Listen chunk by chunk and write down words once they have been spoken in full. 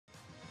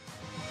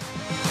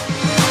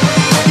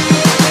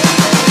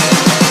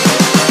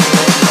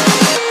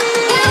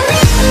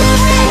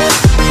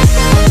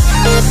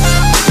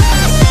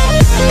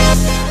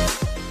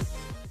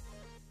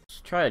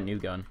try a new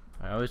gun.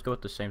 I always go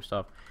with the same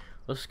stuff.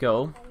 Let's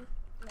go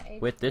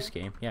with this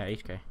game. Yeah,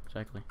 HK,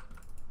 exactly.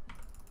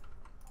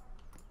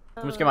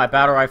 I'm just get my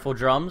battle rifle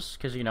drums,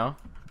 because, you know,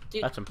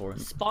 dude, that's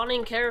important.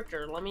 Spawning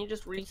character. Let me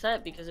just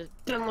reset because it's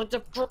been like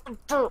the.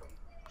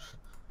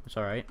 It's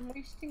alright. I'm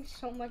wasting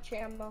so much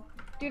ammo.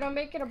 Dude, I'm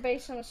making a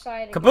base on the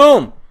side again.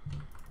 Kaboom!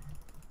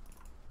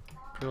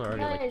 People are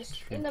already,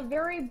 Guys, like, in the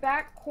very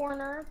back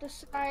corner, the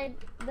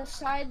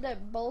side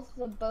that both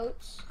the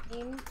boats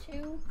aim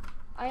to,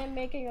 I am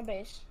making a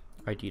base.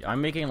 Alright, dude,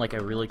 I'm making, like,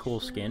 a really cool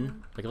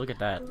skin. Like, look at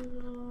that.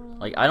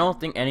 Like, I don't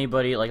think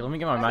anybody, like, let me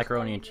get my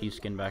macaroni and cheese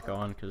skin back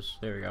on, because,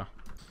 there we go.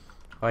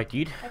 Alright,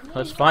 dude,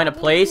 let's find a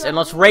place, and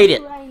let's raid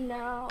it! Right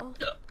now.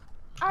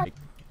 Like,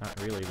 not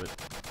really, but...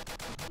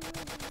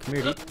 Come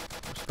here, dude.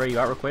 I'll spray you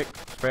out real quick.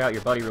 Spray out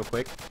your buddy real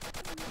quick.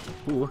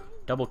 Ooh,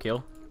 double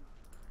kill.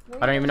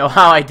 I don't even know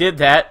how I did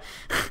that.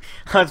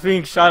 I was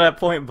being shot at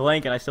point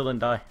blank and I still didn't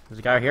die. There's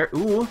a guy right here.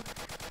 Ooh.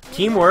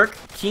 Teamwork.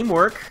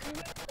 Teamwork.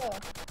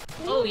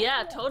 Oh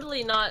yeah,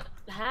 totally not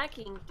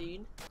hacking,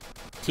 dude.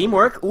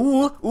 Teamwork.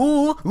 Ooh.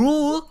 Ooh. Ooh.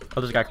 Oh,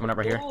 there's a guy coming up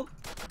right here.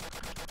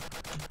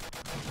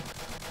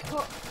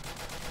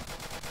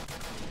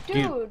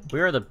 Dude, we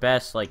are the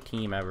best, like,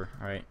 team ever,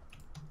 alright?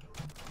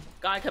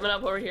 Guy coming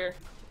up over here.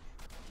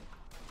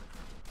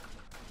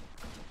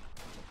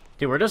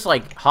 Dude, we're just,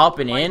 like,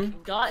 hopping in,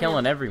 God,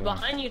 killing everyone.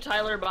 Behind you,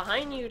 Tyler.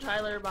 Behind you,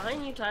 Tyler.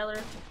 Behind you, Tyler.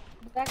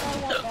 That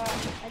guy won't die.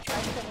 I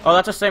tried killing him. Oh,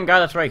 that's the same guy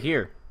that's right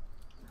here.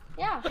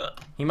 Yeah.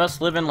 He must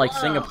live in, like,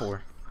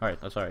 Singapore. Alright,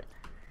 that's alright.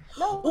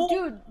 No,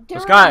 dude, This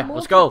there guy, are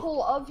let's go.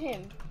 multiple of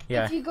him.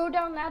 Yeah. If you go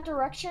down that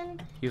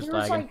direction, He was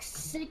there's lagging. like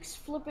 6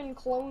 flipping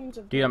clones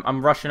of Dude,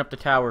 I'm rushing up the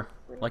tower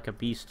like a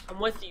beast. I'm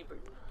with you.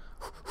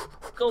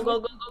 Go, go,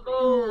 go, go,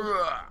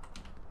 go.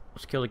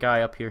 Let's kill the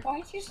guy up here.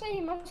 Why did you say he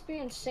must be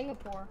in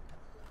Singapore?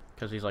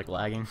 Because he's, like,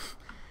 lagging.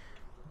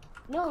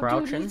 No,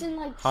 Crouching, dude, he's in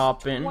like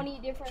hopping, 20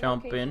 different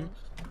jumping,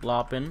 locations.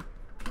 lopping.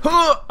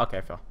 Okay,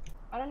 I fell.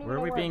 I don't even Where are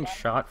know we being I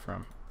shot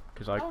from?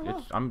 Because don't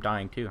know. I'm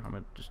dying too. I'm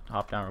gonna just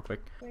hop down real quick.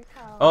 died.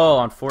 Oh,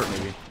 on fort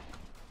maybe.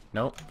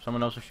 Nope,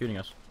 someone else is shooting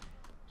us.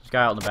 This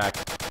guy out in the back.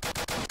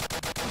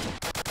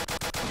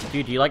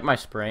 Dude, do you like my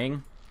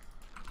spraying?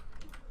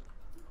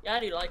 Yeah,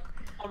 dude, like,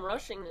 I'm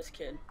rushing this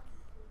kid.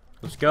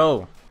 Let's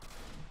go.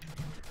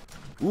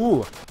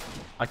 Ooh,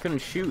 I couldn't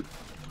shoot.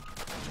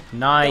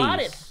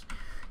 Nice.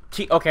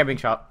 Okay, I'm being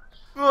shot.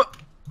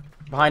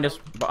 Behind us,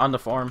 on the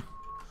farm.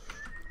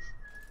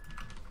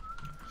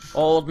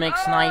 Old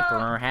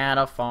McSniper had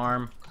a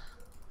farm.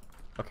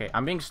 Okay,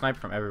 I'm being sniped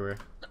from everywhere.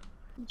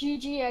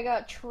 GG, I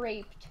got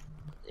traped.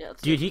 Yeah,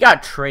 Dude, he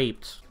got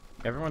traped.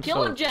 Everyone's kill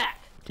so... him, Jack.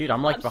 Dude,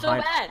 I'm like I'm so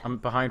behind. bad. I'm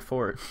behind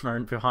fort or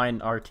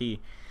behind RT.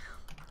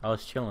 I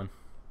was chilling.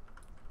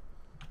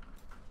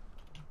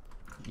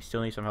 You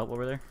still need some help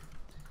over there?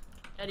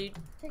 Yeah, dude. It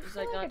takes He's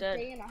like like a not dead.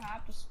 day and a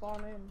half to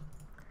spawn in.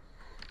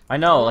 I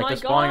know, Oh like my the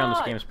spawning on this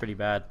God. game is pretty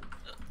bad.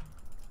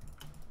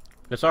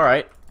 It's all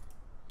right,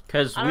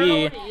 cause I don't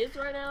know what he is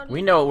right now, dude.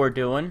 we know what we're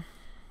doing.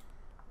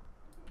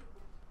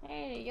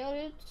 Hey, yo,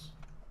 dudes.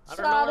 I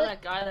don't know where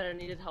that guy that I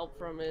needed help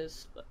from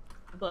is,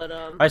 but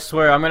I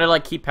swear, I'm gonna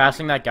like keep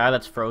passing that guy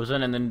that's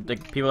frozen, and then the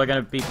people are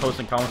gonna be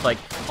posting comments like,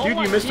 Oh "Dude,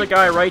 my you missed the God.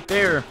 guy right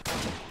there."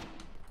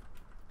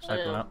 Snipe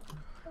him Yeah. out.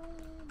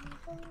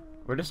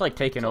 We're just like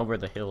taking over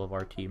the hill of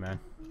RT, man.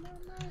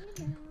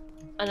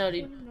 I know,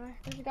 dude.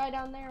 There's a guy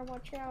down there,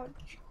 watch out.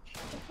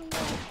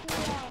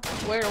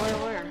 Where?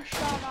 One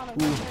shot on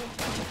him.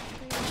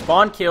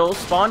 Spawn kill,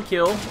 spawn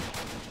kill.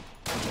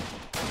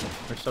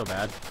 We're so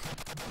bad.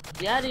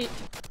 Yeah, dude.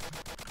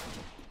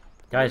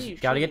 Guys, you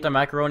gotta get shooting? the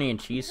macaroni and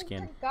cheese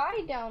skin. There's a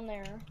guy down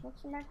there.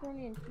 What's the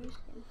macaroni and cheese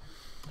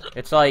skin?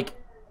 It's like,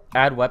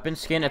 add weapon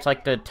skin, it's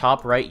like the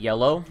top right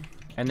yellow,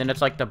 and then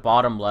it's like the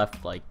bottom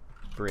left, like,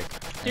 brick.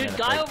 And Dude, then it's,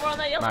 guy like, over on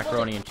that yellow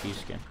macaroni building. and cheese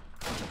skin.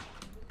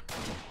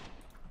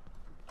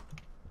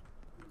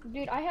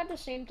 Dude, I had the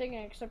same thing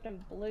except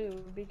in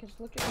blue because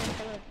look at my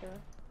character.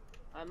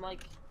 I'm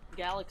like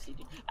Galaxy,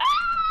 dude.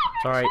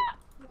 It's alright.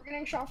 We're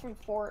getting shot from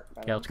fort.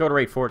 Yeah, let's go to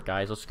raid fort,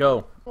 guys. Let's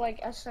go.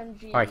 Like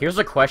SMG. Alright, here's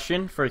a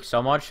question for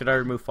Excel mod. Should I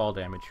remove fall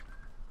damage?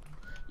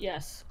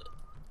 Yes.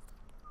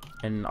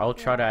 And I'll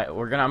try to.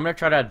 I'm gonna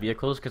try to add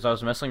vehicles because I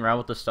was messing around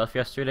with the stuff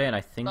yesterday, and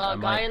I think I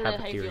Guy might in have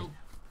the a theory. hayfield.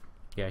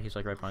 Yeah, he's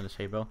like right behind this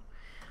hay bale.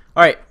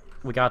 All right,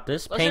 we got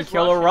this. Let's just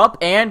Painkiller rush up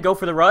and go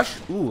for the rush.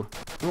 Ooh,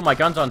 my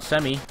gun's on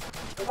semi.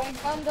 My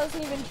gun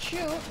doesn't even shoot.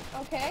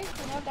 Okay.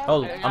 You're not that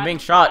Oh, bad. I'm being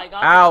shot. I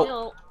got the Ow.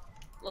 kill.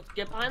 Let's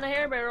get behind the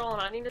hair barrel,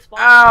 and I need to spawn.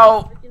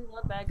 Ow. Freaking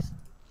blood bags.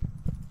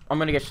 I'm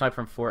gonna get sniped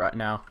from fort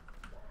now.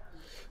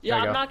 Yeah, There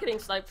you I'm go. not getting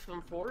sniped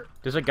from fort.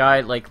 There's a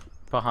guy like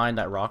behind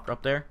that rock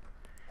up there.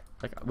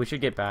 Like we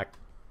should get back.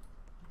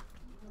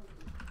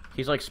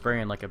 He's like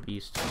spraying like a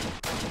beast.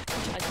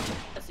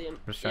 I see him.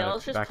 Just trying Yeah, to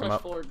let's just back him push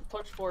up. forward.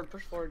 Push forward.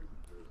 Push forward.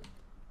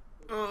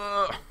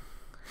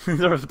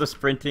 There's the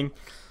sprinting.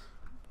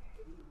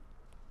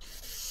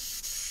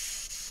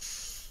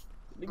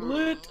 Getting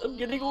lit. I'm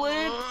getting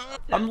lit.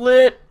 I'm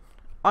lit.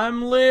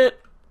 I'm lit.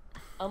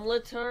 I'm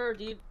lit her,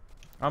 dude.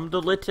 I'm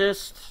the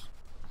littest.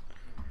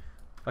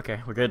 Okay,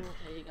 we're good.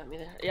 Okay, you got me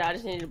there. Yeah, I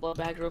just needed to blow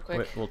back real quick.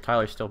 Wait, well,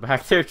 Tyler's still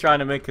back there trying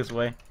to make his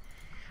way.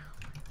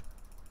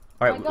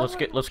 All right, let's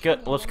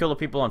kill the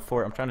people on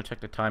fort. I'm trying to check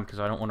the time because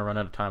I don't want to run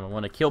out of time. I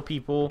want to kill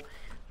people.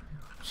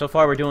 So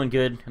far, we're doing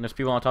good, and there's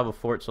people on top of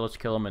fort, so let's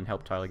kill them and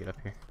help Tyler get up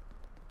here.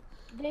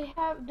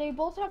 They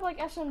both have like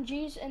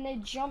SMGs, and they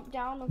jump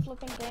down the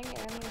flipping thing,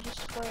 and they just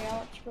spray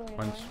out. It's really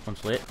annoying.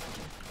 One's lit.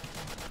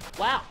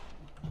 Wow.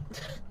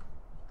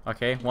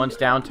 Okay, one's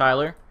down,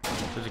 Tyler.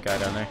 There's a guy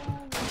down there.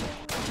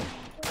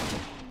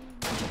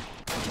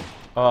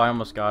 Oh, I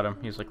almost got him.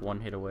 He's like one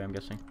hit away, I'm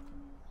guessing.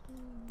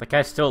 That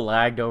guy's still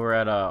lagged over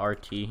at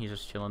RT. He's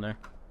just chilling there.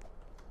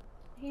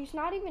 He's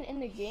not even in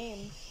the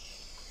game.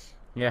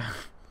 Yeah.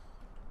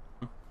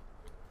 Oh,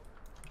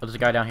 there's a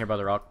guy down here by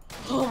the rock.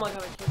 Oh my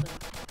god, I killed him.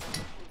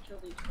 I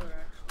killed each other,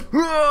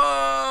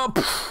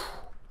 actually.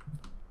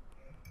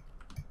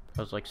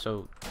 That was like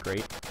so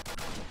great.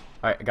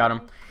 Alright, I got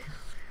him.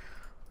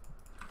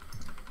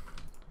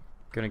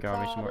 Gonna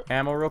grab me some more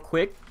ammo real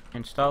quick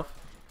and stuff.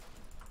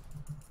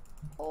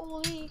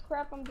 Holy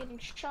crap, I'm getting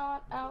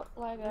shot out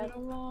like a...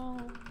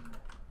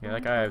 Yeah,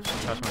 that guy I've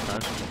shot so many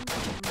times.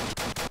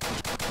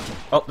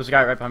 Oh, there's a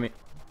guy right behind me.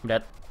 I'm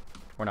dead.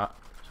 Or not.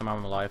 Somehow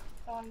I'm alive.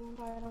 Don't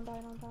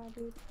die,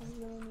 dude. I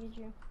really need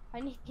you. I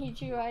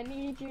need you right now.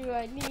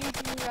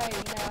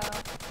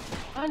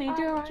 I need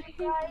you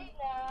right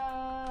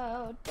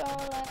now.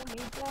 Don't let me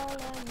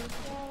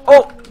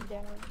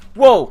down.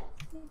 Whoa!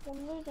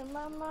 I'm losing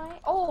my mind.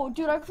 Oh,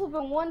 dude, I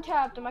flipping one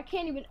tapped him. I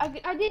can't even. I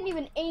didn't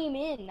even aim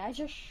in. I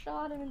just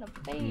shot him in the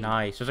face.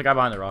 Nice. There's a guy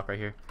behind the rock right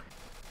here.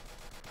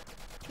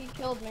 He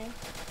killed me.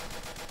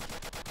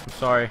 I'm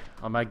sorry.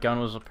 My gun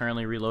was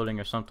apparently reloading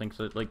or something,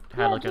 so it like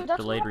had like dude, a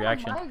delayed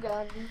reaction. My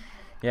gun.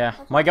 Yeah,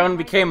 my gun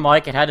became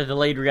Mike. It had a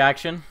delayed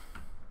reaction.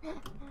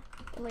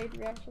 Delayed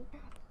reaction.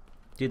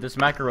 Dude, this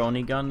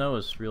macaroni gun though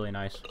is really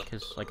nice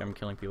because like I'm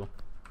killing people.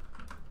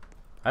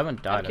 I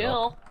haven't died at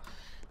all.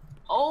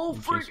 Oh,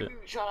 freaking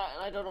shot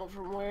at, I don't know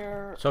from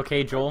where. It's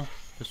okay, Joel.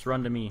 Just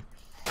run to me.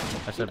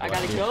 I said, I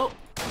gotta go.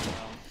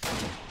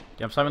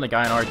 Yeah, I'm slamming the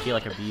guy in RT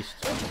like a beast.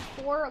 It's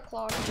 4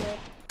 o'clock yet.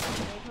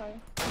 Okay.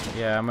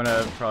 Yeah, I'm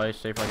gonna probably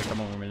stay for like a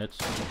couple more minutes.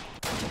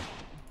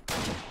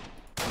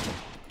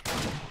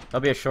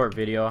 That'll be a short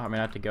video. I mean,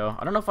 I have to go.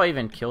 I don't know if I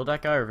even killed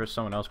that guy or if it was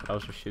someone else, but I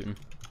was just shooting.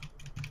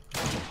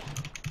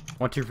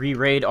 Want to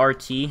re-raid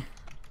RT?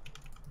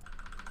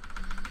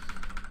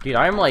 Dude,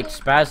 I'm like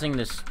spazzing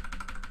this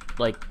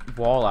like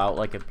wall out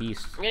like a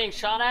beast. I'm getting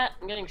shot at.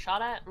 I'm getting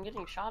shot at. I'm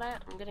getting shot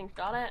at. I'm getting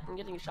shot at. I'm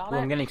getting shot Ooh,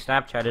 at. I'm getting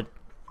Snapchatted.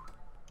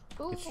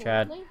 Ooh, It's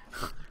Chad. really?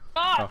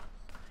 Ah! Oh. I was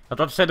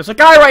about to say there's a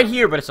guy right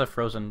here, but it's a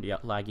frozen, yeah,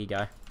 laggy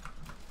guy.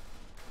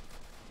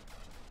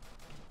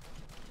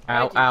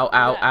 Ow, ow,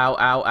 ow, ow,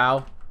 ow,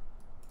 ow.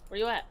 Where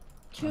you at?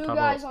 2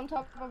 guys on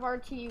top of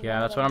RT.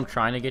 Yeah, that's what I'm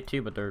trying to get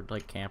to, but they're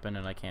like camping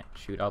and I can't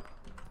shoot up.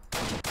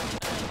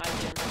 I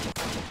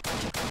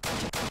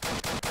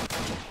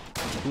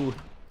can. Ooh.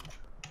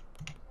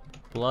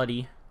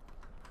 Bloody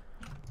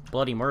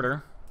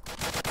murder.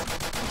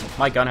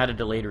 My gun had a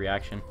delayed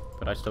reaction,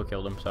 but I still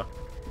killed him, so.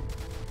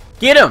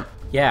 Get him!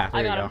 Yeah,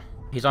 there you go.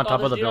 He's on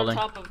top of the building.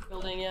 On top of the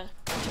building, yeah.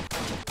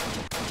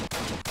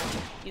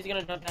 He's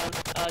gonna jump down.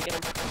 Get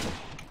him.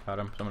 Got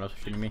him. Someone else is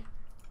shooting me.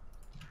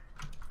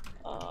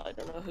 I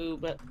don't know who,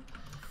 but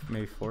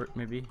Maybe fort,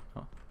 maybe.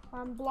 Oh.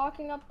 I'm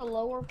blocking up the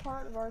lower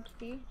part of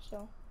RT,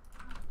 so.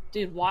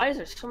 dude, why is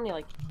there so many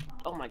like?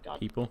 Oh my god.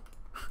 People.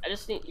 I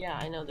just need. Yeah,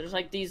 I know. There's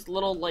like these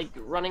little like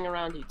running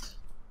around dudes.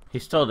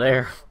 He's still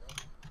there.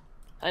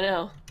 I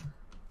know.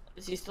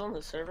 Is he still in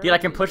the server? Dude, I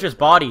can push his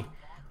body.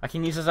 I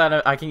can use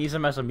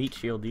him as a meat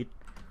shield, dude.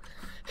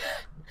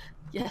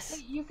 Yes.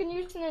 Wait, you can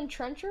use an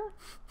entrencher?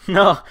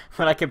 No,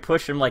 but I can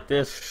push him like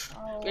this.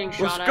 Oh, Getting wow.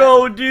 shot Let's at.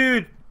 go,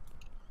 dude.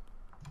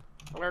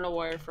 I don't know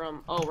where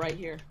from. Oh, right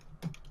here.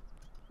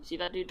 You see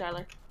that dude,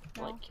 Tyler?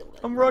 No. Like, kill that.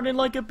 I'm running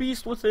like a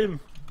beast with him.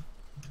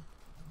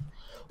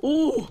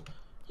 Ooh!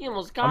 He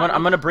almost got me.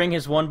 I'm gonna bring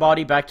his one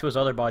body back to his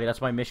other body.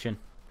 That's my mission.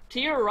 To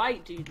your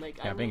right, dude. Like,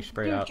 Yeah, being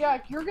sprayed Dude, out.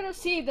 Jack, you're gonna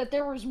see that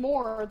there was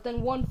more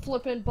than one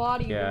flippin'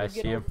 body. Yeah, when I you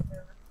get see him. over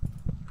there.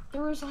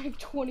 There was like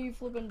 20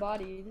 flippin'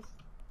 bodies.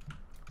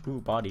 Ooh,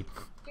 body.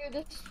 Dude,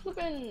 this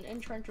flippin'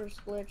 entrencher's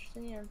glitched.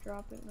 Then you have to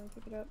drop it and then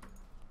pick it up.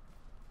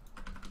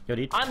 Yo,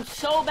 dude. I'm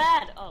so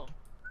bad. Oh.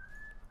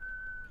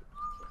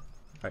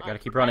 Alright, gotta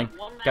keep running.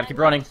 One Gotta mag keep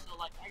running. left, so,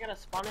 like, I gotta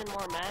spawn in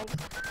more mags.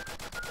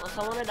 Unless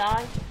I wanna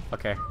die.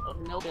 Okay. I'll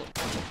milk it.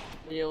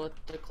 Video with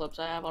the clips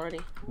I have already.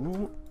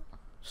 Ooh.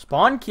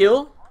 Spawn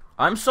kill?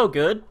 I'm so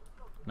good.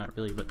 Not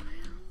really, but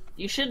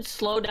You should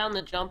slow down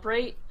the jump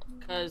rate,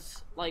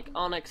 cause like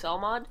on Excel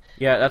mod.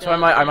 yeah, that's why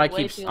Because, I might like,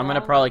 way keep. too I'm gonna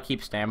long. probably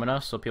keep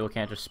stamina so people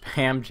can't just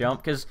spam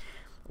jump. Cause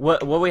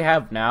what we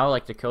have now,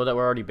 like the code that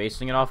we're already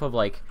basing it off of,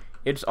 like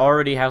it's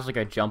already has like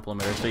a jump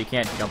limiter, so you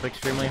can't jump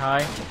extremely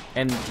high.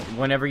 And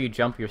whenever you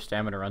jump, your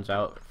stamina runs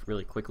out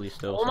really quickly.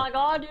 Still. Oh so. my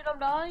god, dude, I'm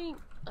dying.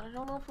 I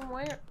don't know from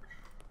where.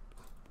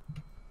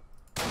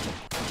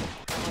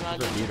 Oh my god,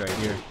 There's a dude right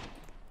here.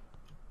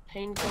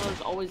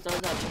 Painkillers always does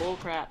that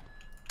bullcrap.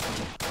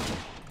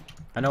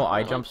 I know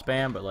I jump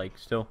spam, but like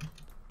still.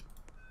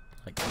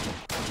 Like,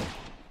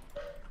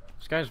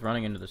 this guy's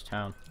running into this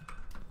town.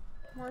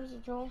 Where's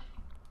it, Joel?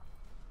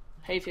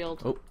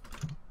 Hayfield. Oh,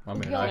 I'm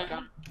gonna Yeah,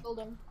 die. killed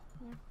him.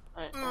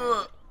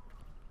 Alright.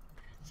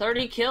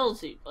 30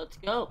 kills, dude. Let's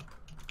go.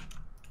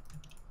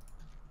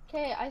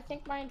 Okay, I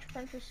think my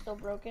entrench is still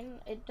broken.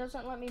 It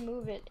doesn't let me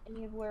move it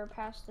anywhere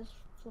past this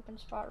flipping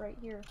spot right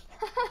here.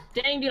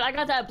 Dang, dude, I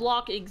got that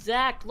block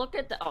exact. Look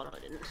at that. Oh, no, I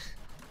didn't.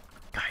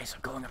 Guys,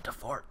 I'm going up to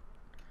fort.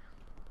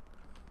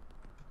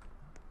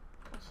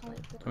 Like,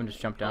 Someone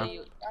just jumped Oh, down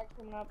you, guy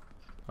coming up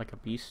like a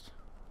beast.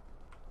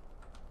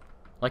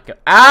 Like a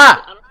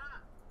ah!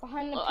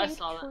 behind the Oh, I pink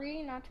saw that.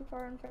 tree, not too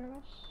far in front of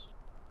us.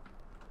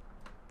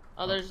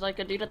 oh, there's like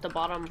a dude at the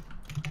bottom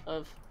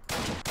of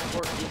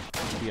 14.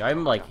 Dude,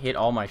 I'm like hit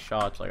all my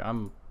shots. Like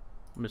I'm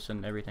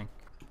missing everything.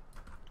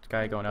 This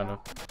guy going out of.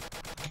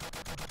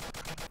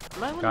 I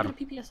might Got want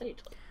to get a PPSH. Like,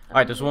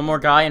 Alright, there's one more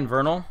guy in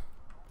Vernal.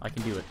 I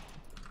can do it.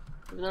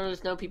 even though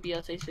there's no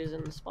PPSHs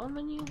in the spawn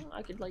menu,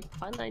 I could like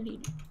find an ID.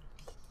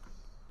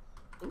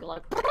 And go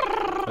like.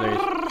 Oh, there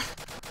he is.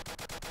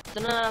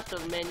 Then I have to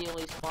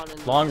manually spawn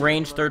in. Long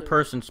range third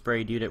person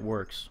spray, dude. It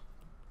works.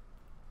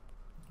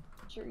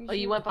 Oh,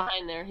 you went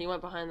behind there. He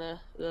went behind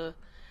the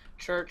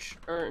church,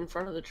 or in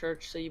front of the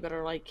church, so you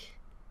better like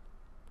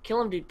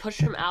kill him, dude. Push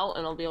him out,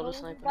 and I'll be able to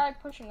snipe him. Guy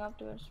pushing up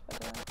to us.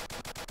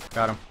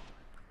 Got him.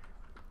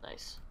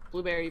 Nice.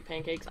 Blueberry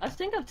pancakes. I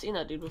think I've seen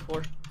that dude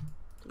before,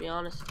 to be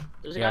honest.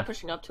 There's a Yeah. guy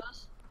pushing up to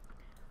us.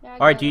 Yeah,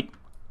 Alright, dude.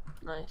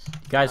 Nice.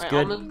 You guys Alright,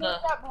 good? I'll move the...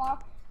 that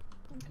block.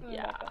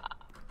 Yeah.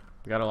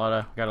 We got a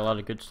lot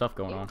of good stuff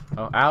going on.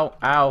 Oh, ow,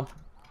 ow.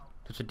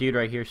 There's a dude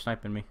right here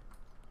sniping me.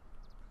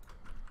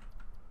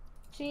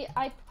 See,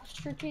 I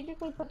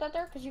strategically put that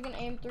there because you can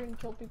aim through and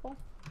kill people.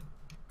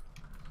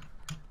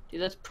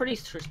 Dude, that's pretty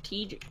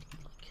strategic.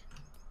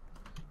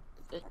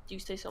 Like, you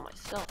say so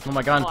myself. Oh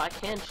my god. Oh, I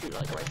can shoot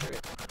like right through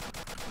it.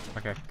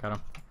 Okay, got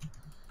him.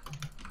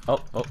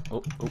 Oh, oh,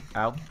 oh, oh,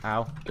 ow,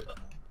 ow.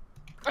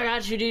 I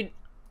got you, dude.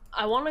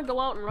 I want to go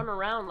out and run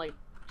around like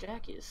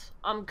Jack is.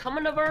 I'm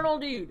coming to Vernal,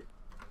 dude.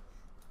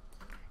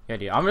 Yeah,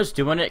 dude, I'm just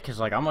doing it because,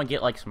 like, I'm gonna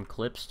get, like, some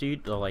clips,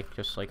 dude. Like,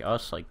 just, like,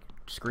 us, like,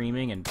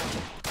 screaming and...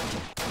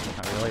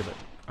 Not really, but...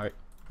 Alright.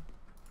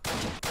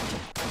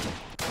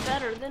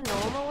 Better than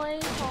normal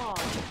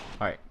apoc.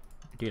 Alright.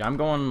 Dude, I'm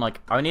going,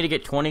 like... I need to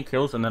get 20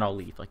 kills and then I'll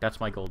leave. Like,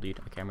 that's my goal, dude.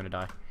 Okay, I'm gonna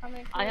die.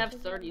 I have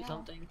 30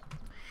 something.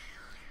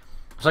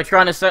 It's like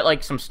trying to set,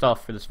 like, some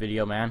stuff for this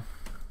video, man.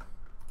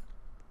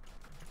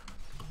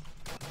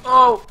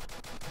 Oh!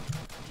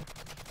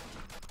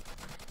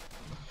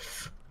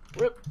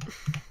 Rip.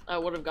 I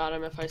would have got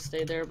him if I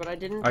stayed there, but I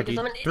didn't. Alright, Because dude.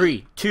 I'm an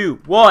 3,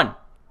 2, 1!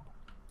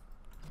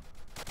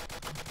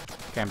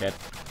 Okay, I'm dead.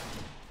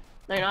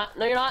 No, you're not.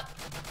 No, you're not.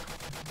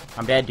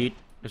 I'm dead, dude.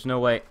 There's no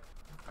way.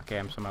 Okay,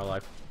 I'm somehow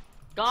alive.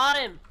 Got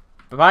him.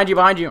 Behind you,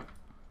 behind you!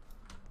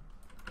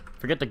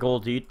 Forget the goal,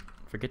 dude.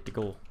 Forget the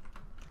goal.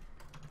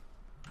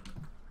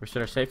 Or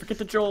should I say, forget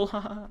the Joel,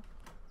 haha.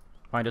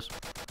 Behind us.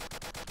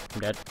 I'm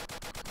dead.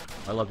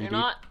 I love you, You're dude.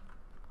 not.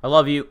 I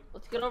love you.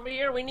 Let's get over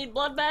here. We need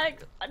blood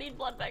bags. I need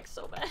blood bags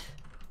so bad.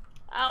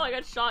 Ow, I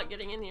got shot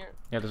getting in here.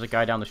 Yeah, there's a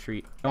guy down the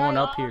street. No one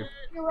up here.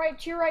 To your right,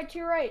 to your right, to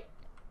your right.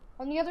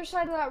 On the other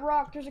side of that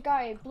rock, there's a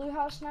guy. Blue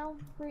house now.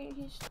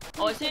 He's...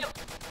 Oh, I see him.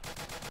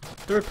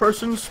 Third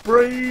person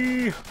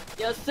spray!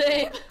 Yeah,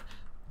 same.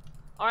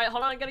 Alright,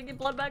 hold on. I gotta get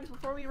blood bags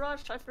before we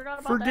rush. I forgot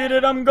about that. Forget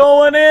it, I'm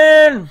going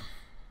in!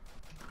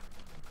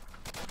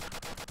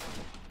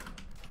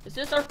 Is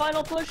this our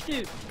final push,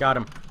 dude? Got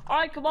him.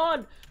 Alright, come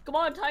on. Come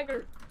on,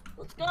 Tiger.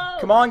 Let's go.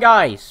 Come on,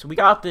 guys. We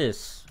got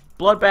this.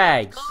 Blood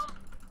bags. Come.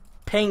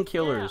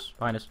 Painkillers. Yeah.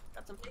 Behind us.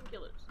 Got some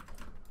painkillers.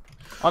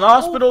 On the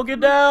hospital, get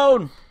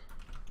down!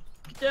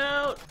 Get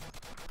down.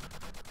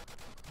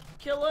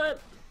 Kill him.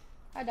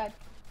 I died.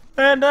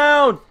 Man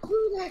down!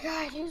 Ooh, that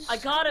guy, dude. I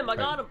got him. I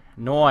got him.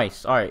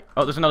 Nice. Alright.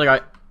 Oh, there's another guy.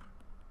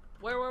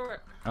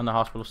 Where? On the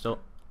hospital still.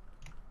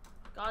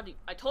 God, dude.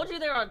 I told you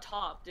they're on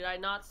top. Did I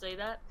not say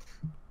that?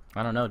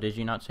 I don't know. Did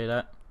you not say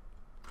that?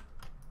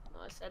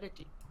 No, I said it,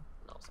 dude.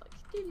 And I was like,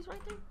 dude, he's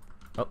right there.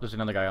 Oh, there's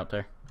another guy out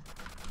there.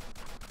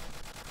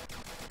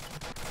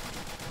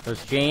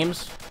 There's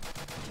James.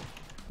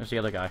 There's the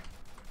other guy.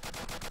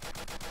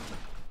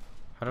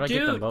 How did I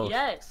get them Dude, both?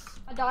 yes.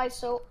 I die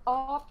so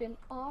often.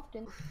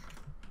 Alright,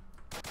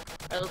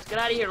 let's get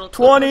out of here. Let's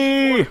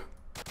 20!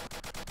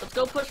 Let's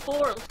go push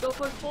forward. Let's go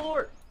push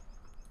forward.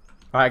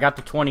 Alright, I got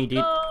the 20, dude.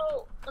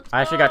 Go. Let's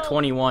I actually got go.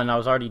 21. I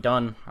was already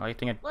done. I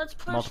think I Let's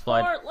push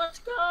multiplied. forward. Let's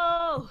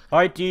go.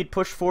 Alright, dude,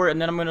 push for it,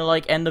 and then I'm gonna,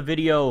 like, end the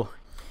video.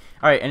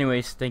 Alright,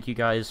 anyways, thank you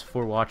guys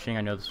for watching.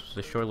 I know this was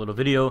a short little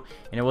video,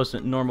 and it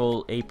wasn't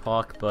normal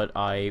apoc, but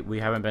we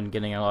haven't been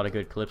getting a lot of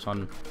good clips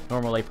on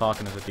normal apoc,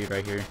 and there's a dude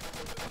right here.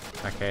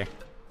 Okay.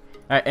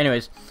 Alright,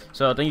 anyways,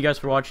 so thank you guys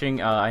for watching.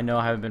 I know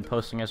I haven't been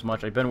posting as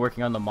much. I've been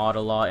working on the mod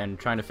a lot and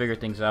trying to figure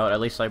things out. At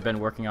least I've been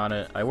working on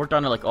it. I worked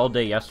on it, like, all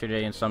day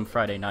yesterday and some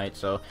Friday night,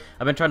 so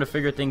I've been trying to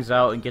figure things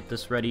out and get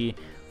this ready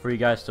for you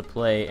guys to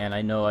play, and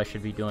I know I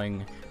should be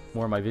doing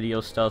more of my video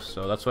stuff,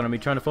 so that's what I'm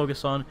trying to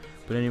focus on.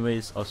 But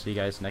anyways, I'll see you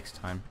guys next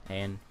time,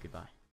 and goodbye.